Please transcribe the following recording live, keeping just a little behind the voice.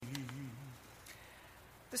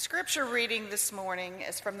The scripture reading this morning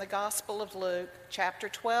is from the Gospel of Luke, chapter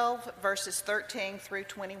 12, verses 13 through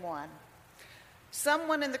 21.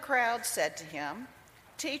 Someone in the crowd said to him,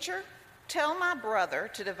 "Teacher, tell my brother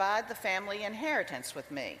to divide the family inheritance with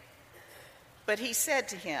me." But he said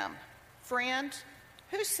to him, "Friend,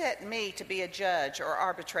 who set me to be a judge or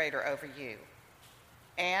arbitrator over you?"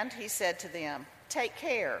 And he said to them, "Take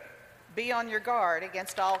care, be on your guard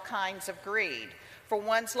against all kinds of greed, for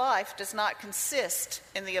one's life does not consist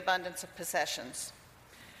in the abundance of possessions."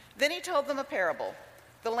 Then he told them a parable.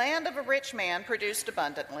 The land of a rich man produced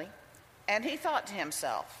abundantly, and he thought to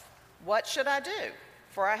himself, "What should I do?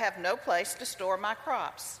 For I have no place to store my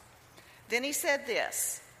crops." Then he said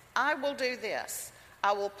this, "I will do this.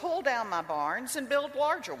 I will pull down my barns and build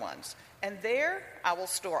larger ones, and there I will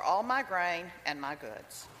store all my grain and my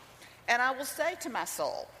goods. And I will say to my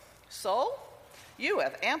soul, 'Soul, you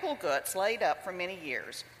have ample goods laid up for many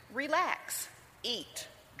years. Relax, eat,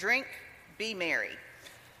 drink, be merry.'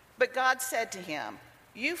 But God said to him,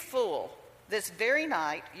 'You fool, this very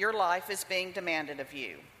night your life is being demanded of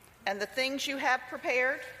you. And the things you have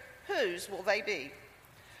prepared, whose will they be?'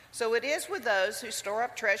 So it is with those who store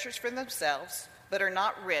up treasures for themselves, but are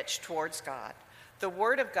not rich towards God." The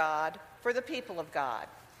word of God for the people of God.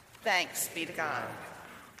 Thanks be to God.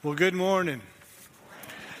 Well, good morning.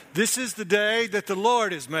 This is the day that the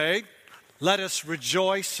Lord has made. Let us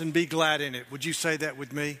rejoice and be glad in it. Would you say that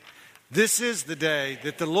with me? This is the day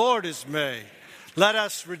that the Lord has made. Let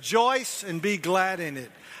us rejoice and be glad in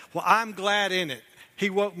it. Well, I'm glad in it. He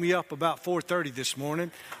woke me up about 4:30 this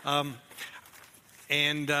morning,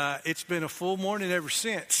 and it's been a full morning ever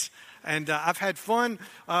since. And I've had fun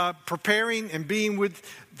preparing and being with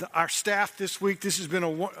our staff this week. This has been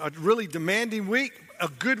a really demanding week, a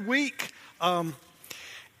good week.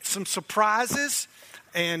 Some surprises,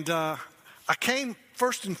 and I came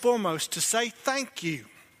first and foremost to say thank you.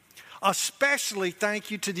 Especially thank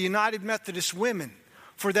you to the United Methodist Women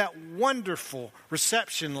for that wonderful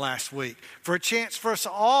reception last week, for a chance for us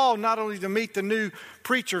all not only to meet the new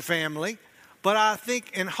preacher family, but I think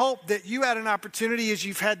and hope that you had an opportunity, as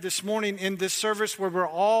you've had this morning in this service, where we're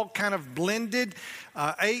all kind of blended,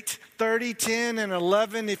 8, 30, 10, and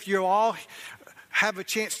 11. If you all have a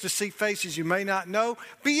chance to see faces you may not know,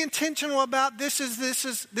 be intentional about this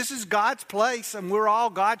is God's place, and we're all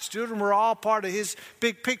God's children. We're all part of His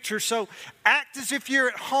big picture. So act as if you're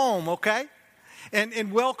at home, okay?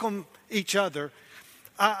 And welcome each other.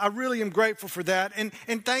 I really am grateful for that.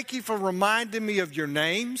 And thank you for reminding me of your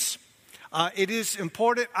names. It is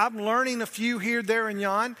important. I'm learning a few here, there, and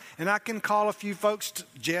yon, and I can call a few folks.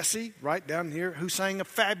 Jesse, right down here, who sang a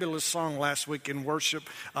fabulous song last week in worship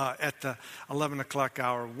at the 11 o'clock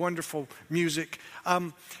hour. Wonderful music.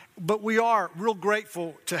 But we are real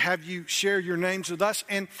grateful to have you share your names with us.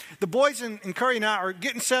 And the boys and Curry and I are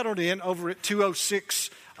getting settled in over at 206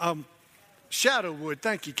 Shadowwood.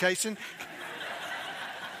 Thank you, Kason.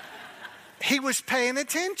 He was paying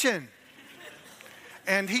attention.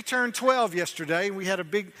 And he turned 12 yesterday, and we had a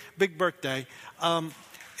big birthday. And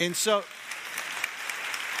so,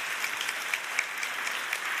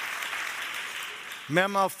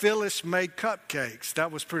 Mama Phyllis made cupcakes.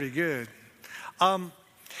 That was pretty good.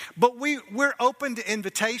 But we're open to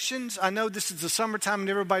invitations. I know this is the summertime and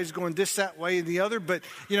everybody's going this, that way, and the other. But,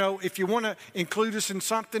 if you want to include us in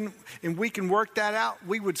something and we can work that out,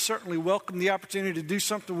 we would certainly welcome the opportunity to do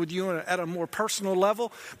something with you at a more personal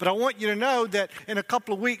level. But I want you to know that in a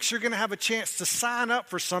couple of weeks, you're going to have a chance to sign up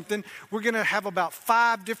for something. We're going to have about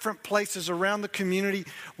 5 different places around the community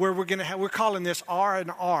where we're calling this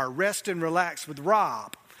R&R, Rest and Relax with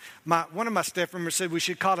Rob. One of my staff members said we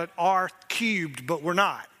should call it R cubed, but we're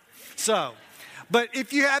not. So, but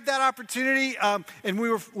if you have that opportunity, and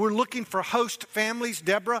we're looking for host families,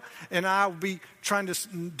 Deborah and I will be trying to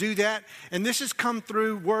do that. And this has come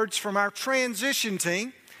through words from our transition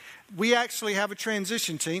team. We actually have a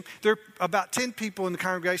transition team. There are about 10 people in the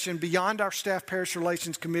congregation beyond our staff parish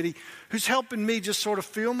relations committee who's helping me just sort of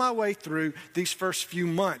feel my way through these first few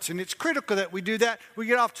months. And it's critical that we do that. We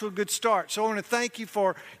get off to a good start. So I want to thank you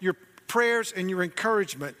for your prayers and your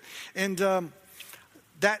encouragement. And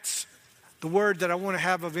that's the word that I want to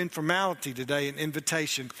have of informality today, an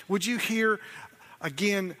invitation. Would you hear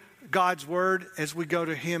again God's word as we go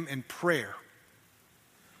to Him in prayer?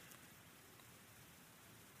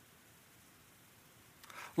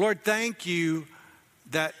 Lord, thank you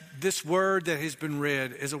that this word that has been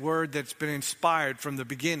read is a word that's been inspired from the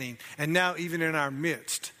beginning and now even in our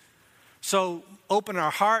midst. So open our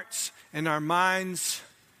hearts and our minds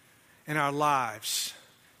and our lives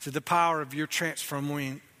to the power of your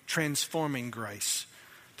transforming grace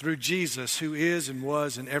through Jesus, who is and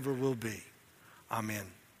was and ever will be. Amen.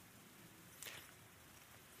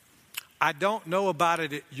 I don't know about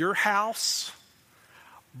it at your house,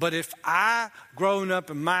 but if I, growing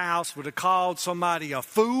up in my house, would have called somebody a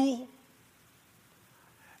fool,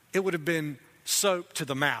 it would have been soap to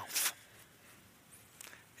the mouth.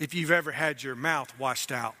 If you've ever had your mouth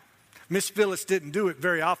washed out. Miss Phyllis didn't do it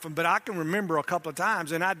very often, but I can remember a couple of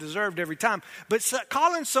times, and I deserved every time. But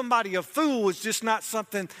calling somebody a fool is just not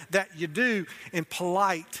something that you do in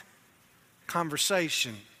polite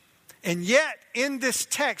conversation. And yet, in this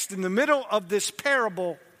text, in the middle of this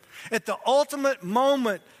parable, at the ultimate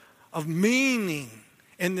moment of meaning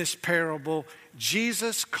in this parable,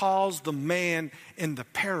 Jesus calls the man in the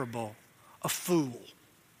parable a fool.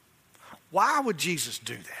 Why would Jesus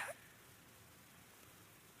do that?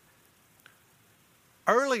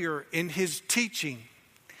 Earlier in his teaching,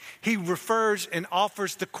 he refers and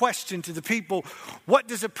offers the question to the people, what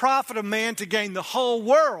does it profit a man to gain the whole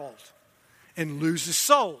world and lose his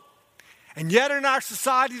soul? And yet in our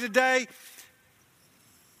society today,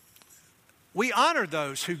 we honor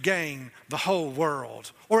those who gain the whole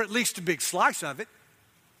world, or at least a big slice of it.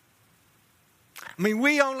 I mean,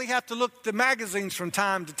 we only have to look at the magazines from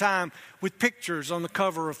time to time with pictures on the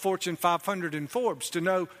cover of Fortune 500 and Forbes to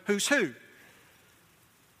know who's who.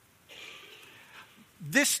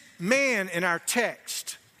 This man in our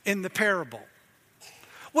text, in the parable,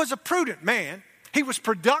 was a prudent man. He was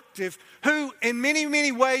productive, who in many,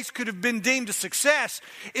 many ways could have been deemed a success.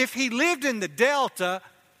 If he lived in the Delta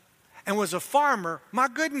and was a farmer, my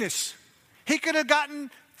goodness, he could have gotten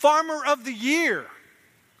Farmer of the Year,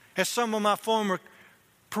 as some of my former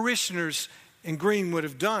parishioners in Greenwood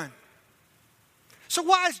have done. So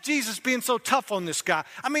why is Jesus being so tough on this guy?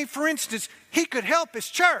 I mean, for instance, he could help his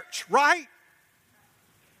church, right?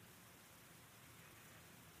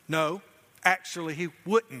 No, actually, he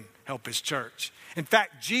wouldn't help his church. In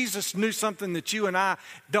fact, Jesus knew something that you and I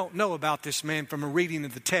don't know about this man from a reading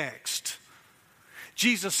of the text.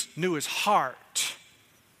 Jesus knew his heart.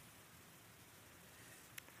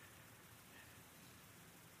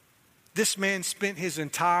 This man spent his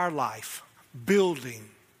entire life building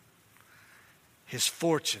his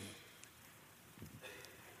fortune.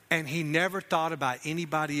 And he never thought about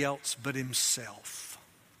anybody else but himself.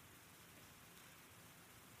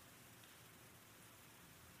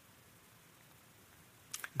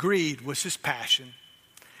 Greed was his passion,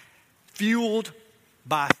 fueled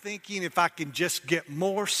by thinking if I can just get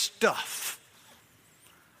more stuff,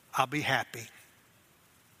 I'll be happy.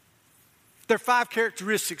 There are 5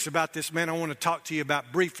 characteristics about this man I want to talk to you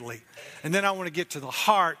about briefly, and then I want to get to the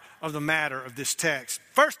heart of the matter of this text.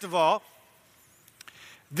 First of all,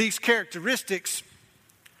 these characteristics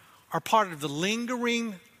are part of the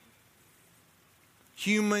lingering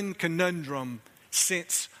human conundrum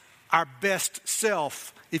since our best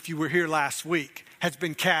self, if you were here last week, has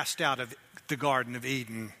been cast out of the Garden of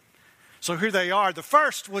Eden. So here they are. The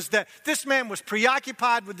first was that this man was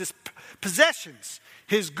preoccupied with his possessions.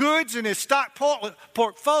 His goods and his stock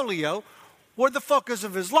portfolio were the focus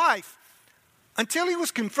of his life. Until he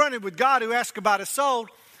was confronted with God who asked about his soul,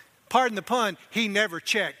 pardon the pun, he never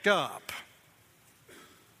checked up.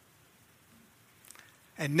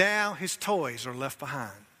 And now his toys are left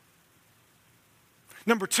behind.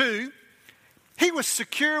 Number 2, he was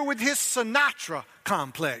secure with his Sinatra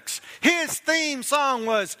complex. His theme song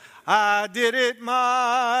was, I did it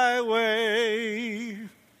my way.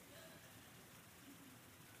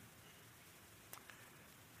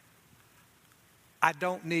 I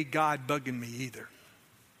don't need God bugging me either.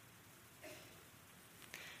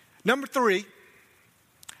 Number 3,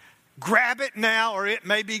 grab it now or it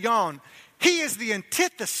may be gone. He is the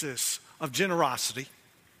antithesis of generosity.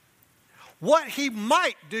 What he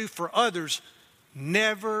might do for others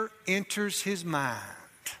never enters his mind.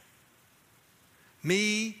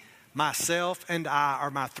 Me, myself, and I are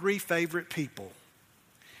my 3 favorite people.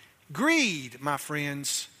 Greed, my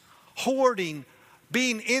friends, hoarding,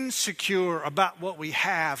 being insecure about what we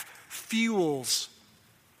have fuels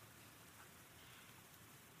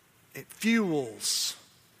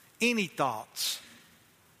any thoughts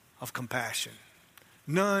of compassion.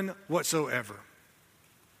 None whatsoever.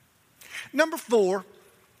 Number 4,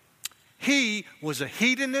 he was a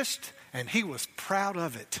hedonist and he was proud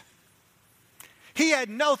of it. He had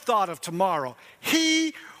no thought of tomorrow.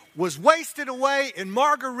 He was wasted away in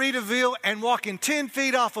Margaritaville and walking 10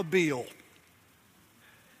 feet off a bill.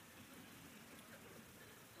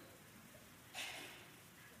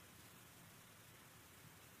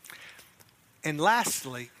 And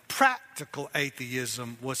lastly, practical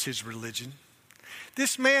atheism was his religion.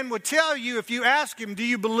 This man would tell you, if you ask him, do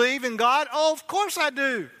you believe in God? Oh, of course I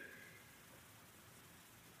do.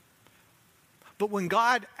 But when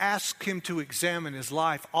God asked him to examine his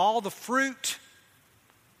life, all the fruit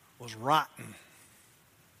was rotten.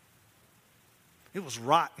 It was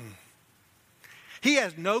rotten. He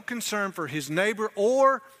has no concern for his neighbor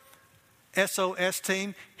or, SOS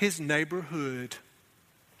team, his neighborhood.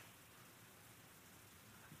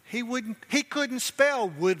 He couldn't spell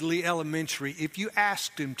Woodley Elementary if you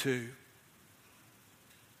asked him to.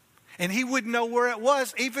 And he wouldn't know where it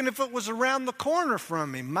was, even if it was around the corner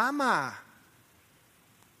from him. My.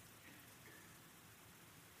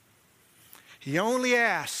 He only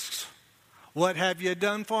asks, "What have you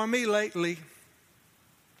done for me lately?"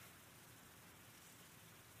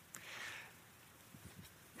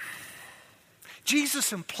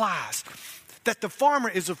 Jesus implies that the farmer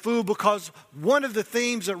is a fool because one of the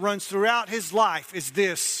themes that runs throughout his life is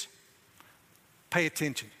this: pay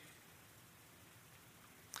attention.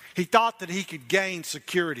 He thought that he could gain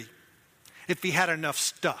security if he had enough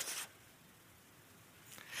stuff.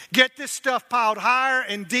 Get this stuff piled higher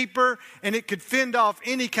and deeper, and it could fend off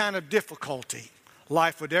any kind of difficulty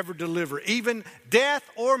life would ever deliver, even death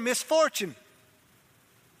or misfortune.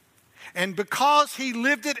 And because he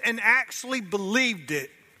lived it and actually believed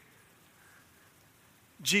it,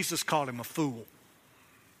 Jesus called him a fool.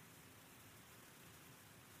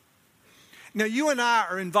 Now, you and I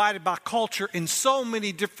are invited by culture in so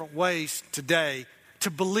many different ways today to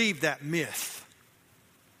believe that myth.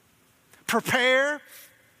 Prepare,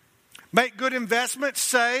 make good investments,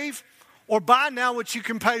 save, or buy now what you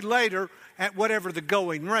can pay later at whatever the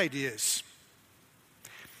going rate is.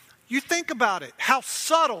 You think about it, how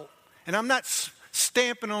subtle, and I'm not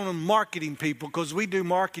stamping on them marketing people because we do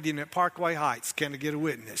marketing at Parkway Heights. Can I get a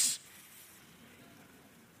witness?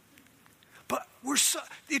 But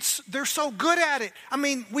they're so good at it. I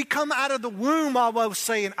mean, we come out of the womb almost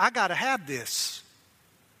saying, I got to have this.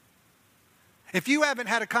 If you haven't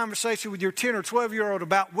had a conversation with your 10 or 12-year-old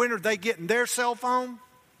about when are they getting their cell phone,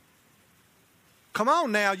 come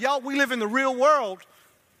on now, y'all, we live in the real world.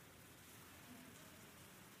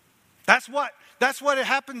 That's what it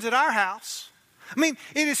happens at our house. I mean,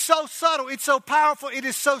 it is so subtle, it's so powerful, it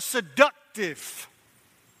is so seductive.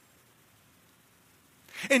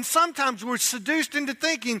 And sometimes we're seduced into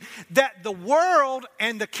thinking that the world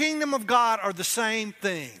and the kingdom of God are the same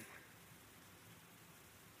thing.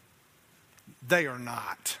 They are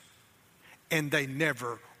not, and they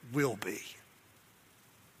never will be.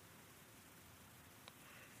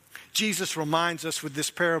 Jesus reminds us with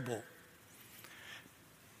this parable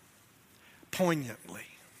poignantly.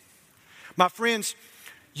 My friends,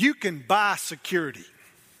 you can buy security,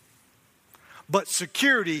 but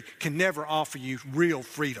security can never offer you real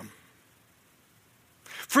freedom.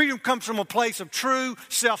 Freedom comes from a place of true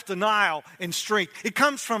self-denial and strength. It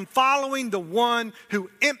comes from following the one who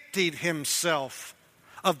emptied himself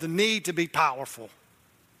of the need to be powerful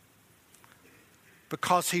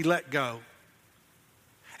because he let go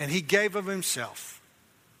and he gave of himself.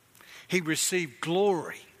 He received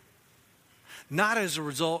glory, not as a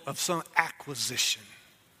result of some acquisition.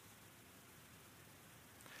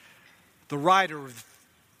 The writer of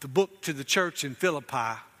the book to the church in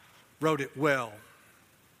Philippi wrote it well.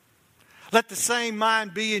 Let the same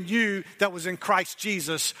mind be in you that was in Christ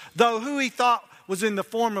Jesus, though who he thought was in the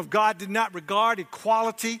form of God did not regard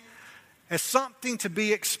equality as something to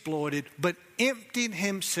be exploited, but emptied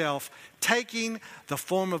himself, taking the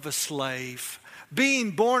form of a slave.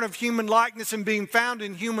 Being born of human likeness and being found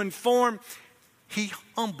in human form, he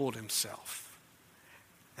humbled himself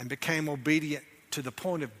and became obedient to the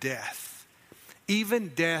point of death, even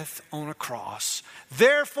death on a cross.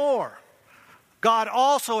 Therefore, God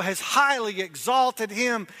also has highly exalted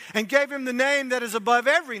him and gave him the name that is above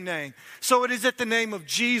every name. So it is at the name of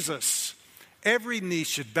Jesus every knee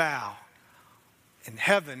should bow in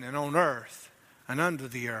heaven and on earth and under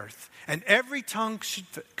the earth. And every tongue should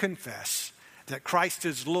confess that Christ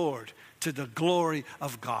is Lord, to the glory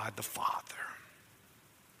of God the Father.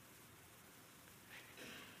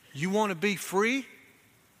 You want to be free?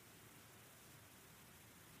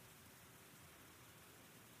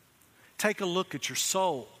 Take a look at your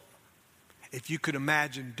soul, if you could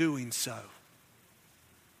imagine doing so.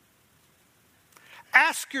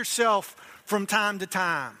 Ask yourself from time to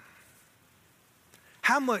time,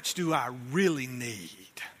 how much do I really need?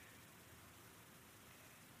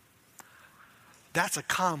 That's a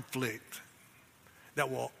conflict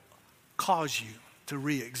that will cause you to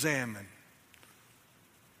re-examine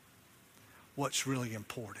what's really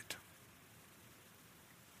important.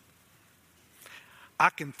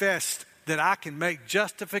 I confess that I can make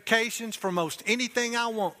justifications for most anything I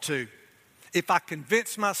want to if I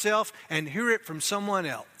convince myself and hear it from someone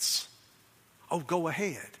else. Oh, go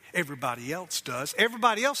ahead. Everybody else does.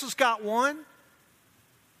 Everybody else has got one.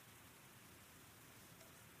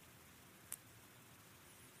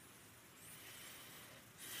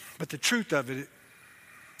 But the truth of it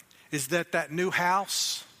is that new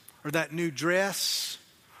house or that new dress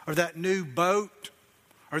or that new boat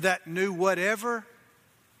or that new whatever,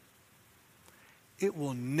 it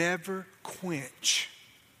will never quench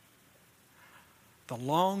the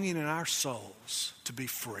longing in our souls to be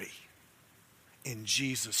free in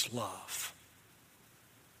Jesus' love.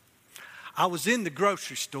 I was in the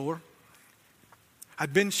grocery store.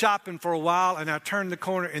 I'd been shopping for a while, and I turned the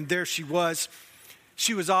corner, and there she was.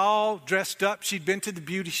 She was all dressed up. She'd been to the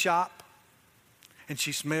beauty shop, and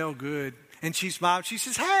she smelled good. And she smiled. She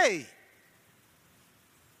says, "Hey."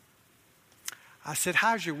 I said,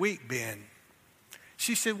 "How's your week been?"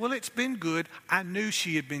 She said, "Well, it's been good." I knew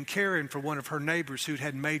she had been caring for one of her neighbors who'd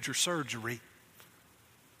had major surgery.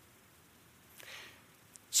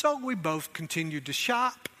 So we both continued to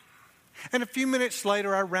shop. And a few minutes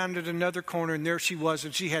later, I rounded another corner, and there she was,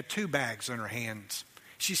 and she had 2 bags in her hands.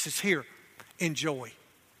 She says, "Here, enjoy."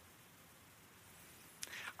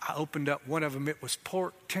 I opened up one of them. It was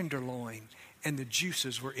pork tenderloin, and the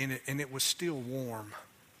juices were in it, and it was still warm.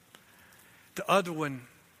 The other one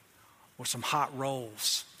were some hot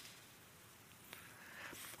rolls.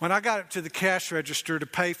 When I got up to the cash register to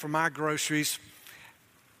pay for my groceries,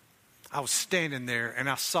 I was standing there, and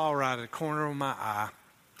I saw her out of the corner of my eye.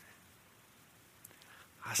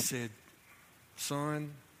 I said,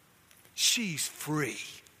 "Son, she's free.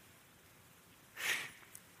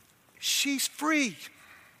 She's free.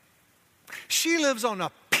 She lives on a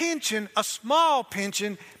pension, a small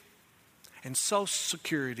pension, and Social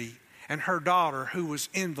Security, and her daughter, who was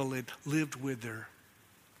invalid, lived with her."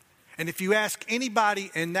 And if you ask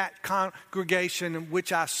anybody in that congregation in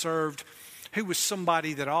which I served, who was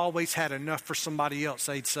somebody that always had enough for somebody else,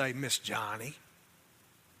 they'd say, "Miss Johnny."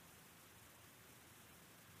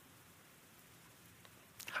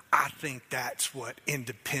 I think that's what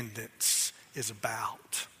independence is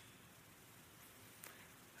about.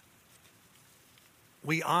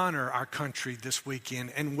 We honor our country this weekend,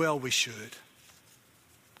 and well, we should.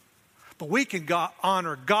 But we can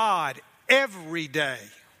honor God every day,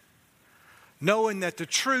 knowing that the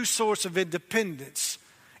true source of independence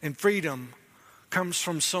and freedom comes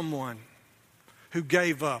from someone who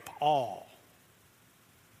gave up all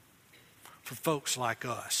for folks like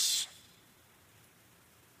us.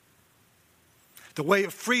 The way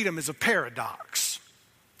of freedom is a paradox.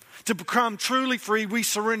 To become truly free, we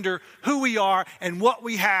surrender who we are and what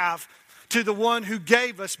we have to the one who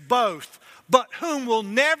gave us both, but whom will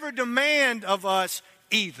never demand of us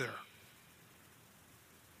either.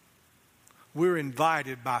 We're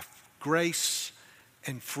invited by grace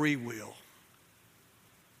and free will.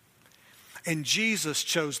 And Jesus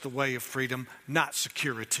chose the way of freedom, not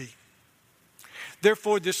security.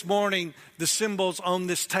 Therefore, this morning, the symbols on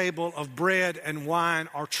this table of bread and wine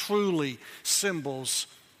are truly symbols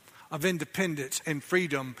of independence and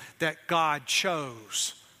freedom that God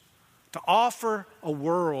chose to offer a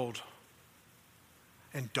world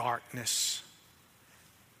in darkness,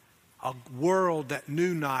 a world that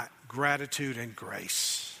knew not gratitude and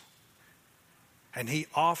grace. And he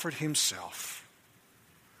offered himself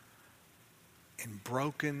in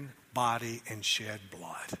broken body and shed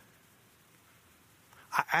blood.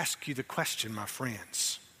 I ask you the question, my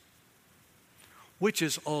friends, which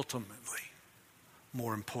is ultimately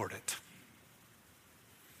more important?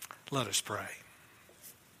 Let us pray.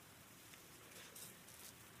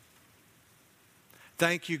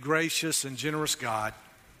 Thank you, gracious and generous God,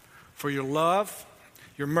 for your love,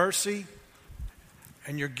 your mercy,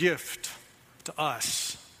 and your gift to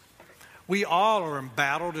us. We all are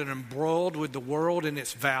embattled and embroiled with the world and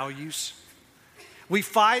its values. We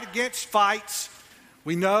fight against fights.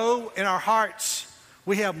 We know in our hearts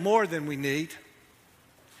we have more than we need.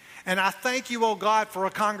 And I thank you, oh God, for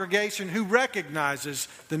a congregation who recognizes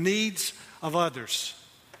the needs of others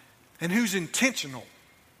and who's intentional.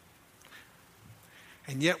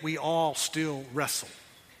 And yet we all still wrestle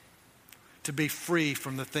to be free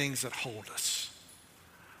from the things that hold us.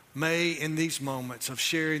 May in these moments of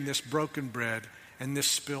sharing this broken bread and this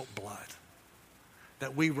spilt blood,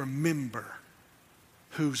 that we remember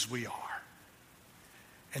whose we are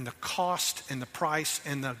and the cost and the price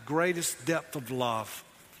and the greatest depth of love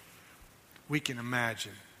we can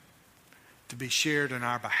imagine to be shared on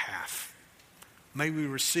our behalf. May we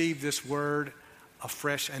receive this word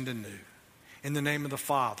afresh and anew. In the name of the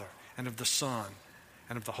Father, and of the Son,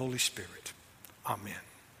 and of the Holy Spirit. Amen.